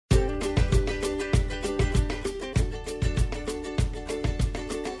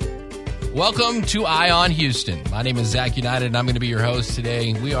Welcome to Eye on Houston. My name is Zakk United, and I'm going to be your host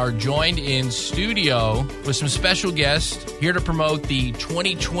today. We are joined in studio with some special guests here to promote the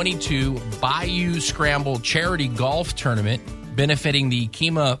 2022 Bayou Scramble Charity Golf Tournament, benefiting the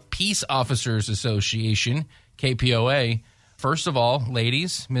Kemah Police Officers Association, KPOA. First of all,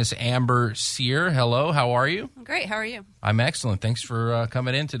 ladies, Miss Amber Sear, hello. How are you? Great. How are you? I'm excellent. Thanks for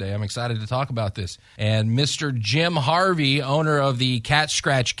coming in today. I'm excited to talk about this. And Mr. Jim Harvey, owner of the Cat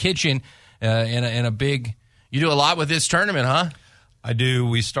Scratch Kitchen, and a big. You do a lot with this tournament, huh? I do.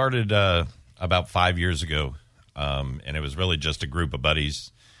 We started about 5 years ago, and it was really just a group of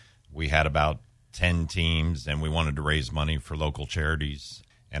buddies. We had about 10 teams, and we wanted to raise money for local charities.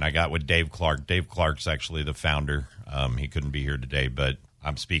 And I got with Dave Clark. Dave Clark's actually the founder. He couldn't be here today, but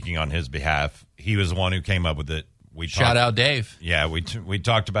I'm speaking on his behalf. He was the one who came up with it. Shout out Dave. Yeah, we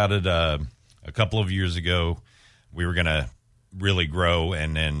talked about it a couple of years ago. We were going to really grow,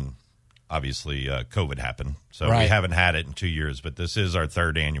 and then obviously COVID happened. So We haven't had it in 2 years, but this is our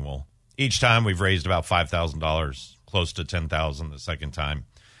third annual. Each time we've raised about $5,000, close to $10,000 the second time,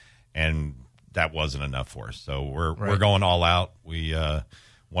 and that wasn't enough for us. So we're going all out. We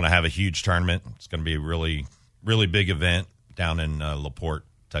want to have a huge tournament. It's going to be a really, really big event down in LaPorte,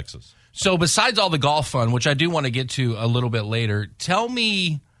 Texas. So besides all the golf fun, which I do want to get to a little bit later, tell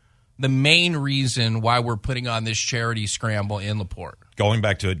me the main reason why we're putting on this charity scramble in LaPorte. Going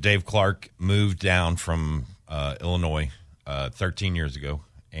back to it, Dave Clark moved down from Illinois 13 years ago,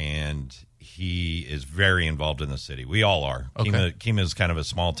 and he is very involved in the city. We all are. Okay. Kemah is kind of a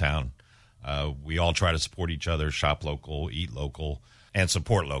small town. We all try to support each other, shop local, eat local, and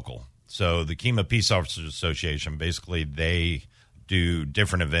support local. So the Kemah Police Officers Association, basically they do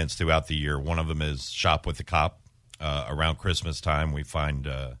different events throughout the year. One of them is Shop with the Cop. Around Christmas time, we find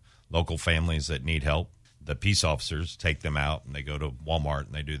local families that need help. The peace officers take them out, and they go to Walmart,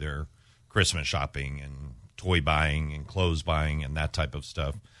 and they do their Christmas shopping and toy buying and clothes buying and that type of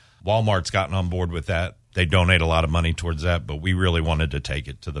stuff. Walmart's gotten on board with that. They donate a lot of money towards that, but we really wanted to take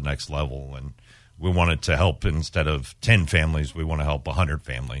it to the next level, and we wanted to help instead of 10 families, we want to help 100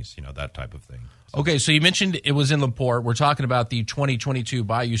 families, that type of thing. Okay, so you mentioned it was in LaPorte. We're talking about the 2022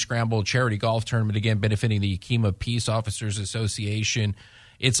 Bayou Scramble Charity Golf Tournament, again, benefiting the Kemah Police Officers Association.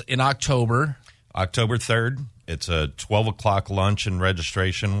 It's in October. October 3rd. It's a 12 o'clock lunch and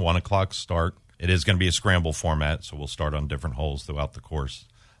registration, 1 o'clock start. It is going to be a scramble format, so we'll start on different holes throughout the course.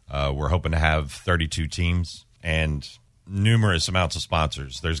 We're hoping to have 32 teams and numerous amounts of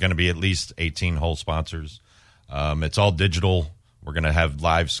sponsors. There's going to be at least 18 hole sponsors. It's all digital. We're going to have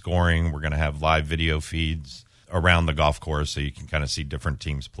live scoring. We're going to have live video feeds around the golf course so you can kind of see different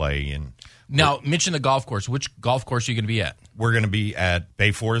teams play. And now, mention the golf course. Which golf course are you going to be at? We're going to be at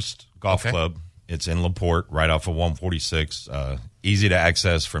Bay Forest Golf Club. It's in LaPorte, right off of 146. Easy to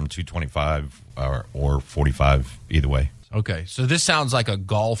access from 225 or 45, either way. Okay, so this sounds like a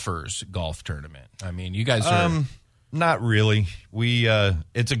golfer's golf tournament. I mean, you guys are... Not really.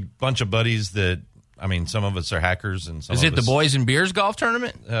 It's a bunch of buddies that, some of us are hackers and some Is it the Boys and Beers golf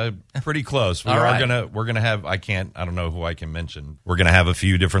tournament? Pretty close. We're going to have, I don't know who I can mention. We're going to have a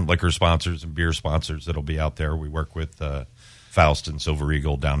few different liquor sponsors and beer sponsors that'll be out there. We work with Faust and Silver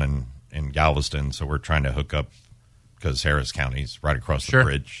Eagle down in Galveston, so we're trying to hook up because Harris County's right across the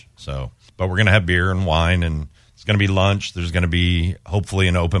bridge. So, but we're going to have beer and wine, and it's going to be lunch. There's going to be hopefully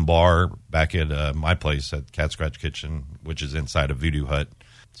an open bar back at my place at Cat Scratch Kitchen, which is inside a Voodoo Hut.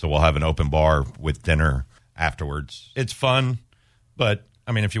 So we'll have an open bar with dinner afterwards. It's fun, but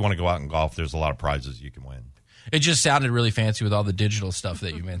if you want to go out and golf, there's a lot of prizes you can win. It just sounded really fancy with all the digital stuff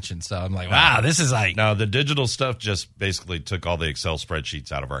that you mentioned. So I'm like, wow, this is like... No, the digital stuff just basically took all the Excel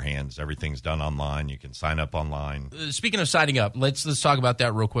spreadsheets out of our hands. Everything's done online. You can sign up online. Speaking of signing up, let's talk about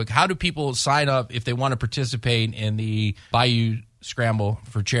that real quick. How do people sign up if they want to participate in the Bayou Scramble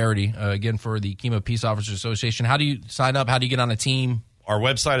for charity, again, for the Kemah Police Officers Association? How do you sign up? How do you get on a team? Our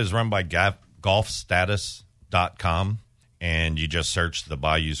website is run by golfstatus.com. And you just search the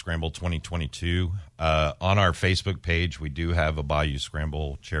Bayou Scramble 2022. On our Facebook page, we do have a Bayou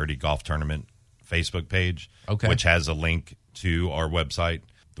Scramble Charity Golf Tournament Facebook page, which has a link to our website.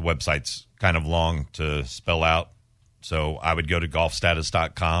 The website's kind of long to spell out, so I would go to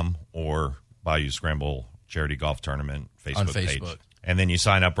golfstatus.com or Bayou Scramble Charity Golf Tournament Facebook page. And then you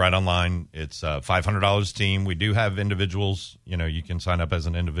sign up right online. It's $500 team. We do have individuals. You can sign up as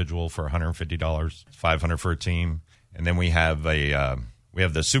an individual for $150. It's $500 for a team. And then we have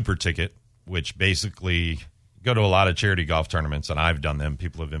the super ticket, which basically go to a lot of charity golf tournaments, and I've done them.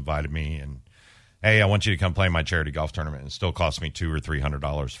 People have invited me, and hey, I want you to come play my charity golf tournament. It still costs me $200 or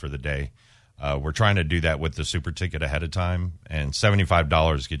 $300 for the day. We're trying to do that with the super ticket ahead of time, and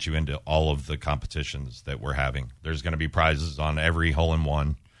 $75 gets you into all of the competitions that we're having. There's going to be prizes on every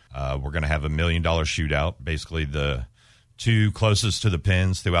hole-in-one. We're going to have $1 million shootout. Basically, the two closest to the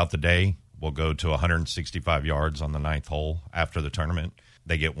pins throughout the day will go to 165 yards on the 9th hole after the tournament.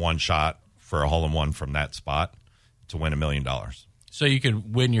 They get one shot for a hole-in-one from that spot to win $1 million. So you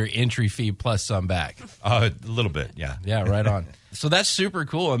could win your entry fee plus some back. A little bit, yeah. Yeah, right on. So that's super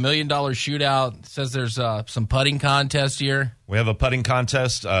cool. $1 million shootout. It says there's some putting contest here. We have a putting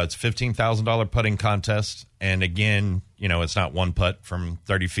contest. It's a $15,000 putting contest. And again, it's not one putt from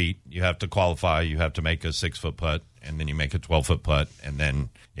 30 feet. You have to qualify. You have to make a 6-foot putt, and then you make a 12-foot putt. And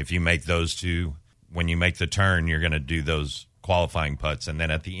then if you make those two, when you make the turn, you're going to do those qualifying putts. And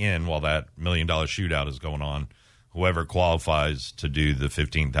then at the end, while that $1 million shootout is going on, whoever qualifies to do the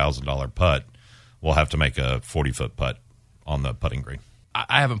 $15,000 putt will have to make a 40-foot putt on the putting green.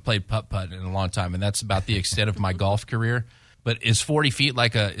 I haven't played putt-putt in a long time, and that's about the extent of my golf career. But is 40 feet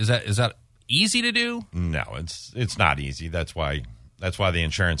is that easy to do? No, it's not easy. That's why the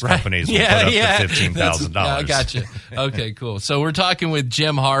insurance companies will put up the $15,000. I gotcha. Okay, cool. So we're talking with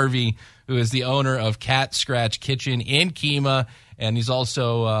Jim Harvey, who is the owner of Cat Scratch Kitchen in Kemah, and he's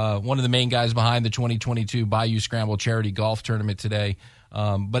also one of the main guys behind the 2022 Bayou Scramble Charity Golf Tournament today.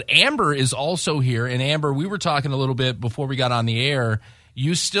 But Amber is also here. And Amber, we were talking a little bit before we got on the air.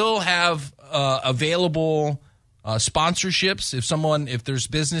 You still have available sponsorships. If there's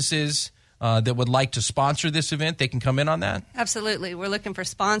businesses that would like to sponsor this event, they can come in on that? Absolutely. We're looking for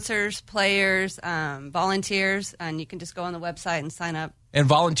sponsors, players, volunteers, and you can just go on the website and sign up. And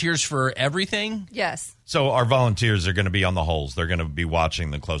volunteers for everything? Yes. So our volunteers are going to be on the holes. They're going to be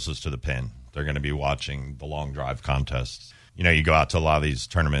watching the closest to the pin. They're going to be watching the long drive contests. You go out to a lot of these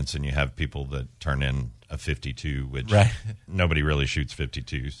tournaments and you have people that turn in a 52, which nobody really shoots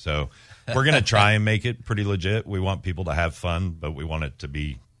 52. So we're going to try and make it pretty legit. We want people to have fun, but we want it to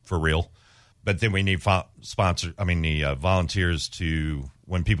be for real. But then we need the volunteers to,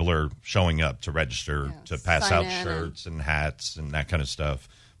 when people are showing up, to register, to pass out shirts and hats and that kind of stuff,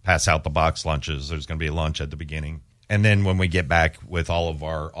 pass out the box lunches. There's going to be a lunch at the beginning. And then when we get back with all of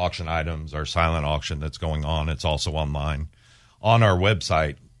our auction items, our silent auction that's going on, it's also online. On our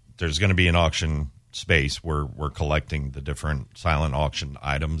website, there's going to be an auction space where we're collecting the different silent auction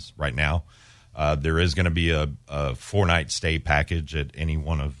items right now. There is going to be a 4-night stay package at any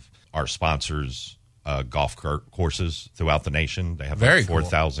one of our sponsors' golf courses throughout the nation. They have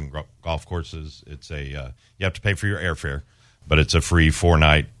 4,000 golf courses. It's you have to pay for your airfare, but it's a free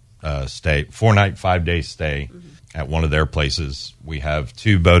 4-night stay, 4-night, 5-day stay at one of their places. We have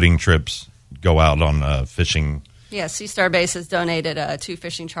 2 boating trips go out on fishing. Yeah, Sea Star Base has donated 2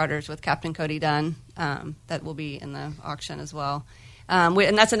 fishing charters with Captain Cody Dunn that will be in the auction as well.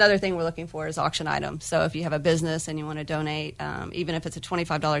 And that's another thing we're looking for is auction items. So if you have a business and you want to donate, even if it's a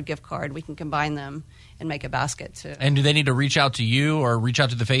 $25 gift card, we can combine them and make a basket too. And do they need to reach out to you or reach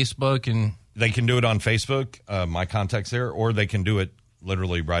out to the Facebook? And they can do it on Facebook, my contact's there, or they can do it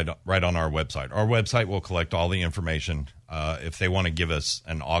literally right on our website. Our website will collect all the information. If they want to give us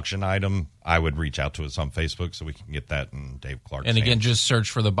an auction item, I would reach out to us on Facebook so we can get that in Dave Clark's And again, hands. just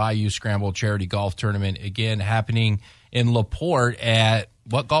search for the Bayou Scramble Charity Golf Tournament. Again, happening in LaPorte at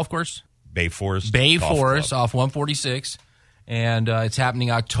what golf course? Bay Forest off 146. And it's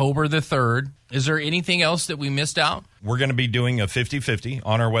happening October the 3rd. Is there anything else that we missed out? We're going to be doing a 50-50.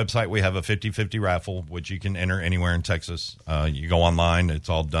 On our website, we have a 50-50 raffle, which you can enter anywhere in Texas. You go online. It's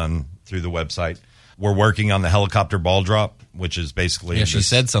all done through the website. We're working on the helicopter ball drop, which is basically... Yeah, she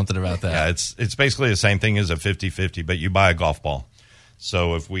said something about that. Yeah, it's basically the same thing as a 50-50, but you buy a golf ball.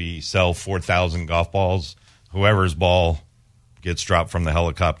 So if we sell 4,000 golf balls, whoever's ball gets dropped from the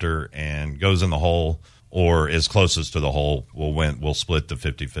helicopter and goes in the hole or is closest to the hole will win. We'll split the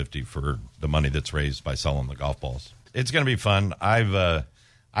 50-50 for the money that's raised by selling the golf balls. It's going to be fun. I've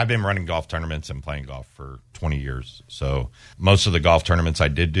been running golf tournaments and playing golf for 20 years. So most of the golf tournaments I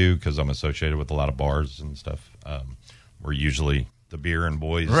did do, because I'm associated with a lot of bars and stuff, were usually the beer and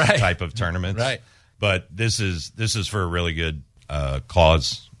boys type of tournaments. Right. But this is for a really good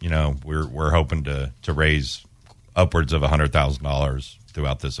cause. We're hoping to raise upwards of $100,000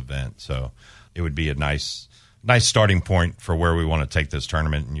 throughout this event. So it would be a nice starting point for where we want to take this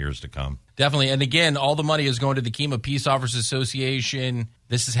tournament in years to come. Definitely. And again, all the money is going to the Kemah Police Officers Association.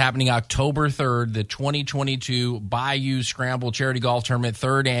 This is happening October 3rd, the 2022 Bayou Scramble Charity Golf Tournament,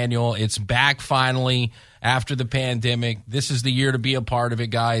 3rd annual. It's back finally after the pandemic. This is the year to be a part of it,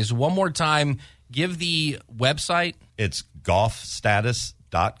 guys. One more time, give the website. It's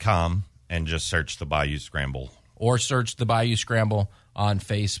golfstatus.com and just search the Bayou Scramble. Or search the Bayou Scramble on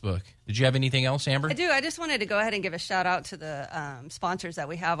Facebook. Did you have anything else, Amber? I do. I just wanted to go ahead and give a shout out to the sponsors that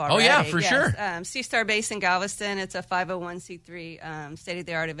we have already. Oh, yeah, for sure. C-Star Base in Galveston. It's a 501c3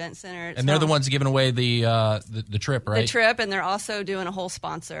 state-of-the-art event center. And they're the ones giving away the trip, right? The trip, and they're also doing a whole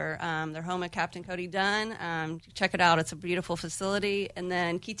sponsor. They're home at Captain Cody Dunn. Check it out. It's a beautiful facility. And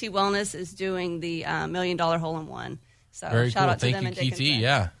then KT Wellness is doing the $1 Million Hole-in-One. So very shout cool. out to them. Thank and you, KT. Dickinson.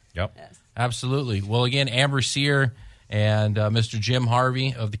 Yeah. Yep. Yes. Absolutely. Well, again, Amber Sear and Mr. Jim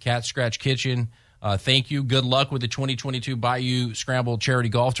Harvey of the Cat Scratch Kitchen, thank you. Good luck with the 2022 Bayou Scramble Charity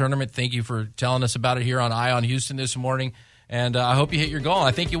Golf Tournament. Thank you for telling us about it here on Eye on Houston this morning. And I hope you hit your goal.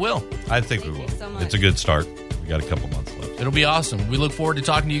 I think you will. I think we will. So much. It's a good start. We got a couple months left. It'll be awesome. We look forward to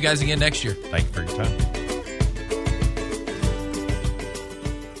talking to you guys again next year. Thank you for your time.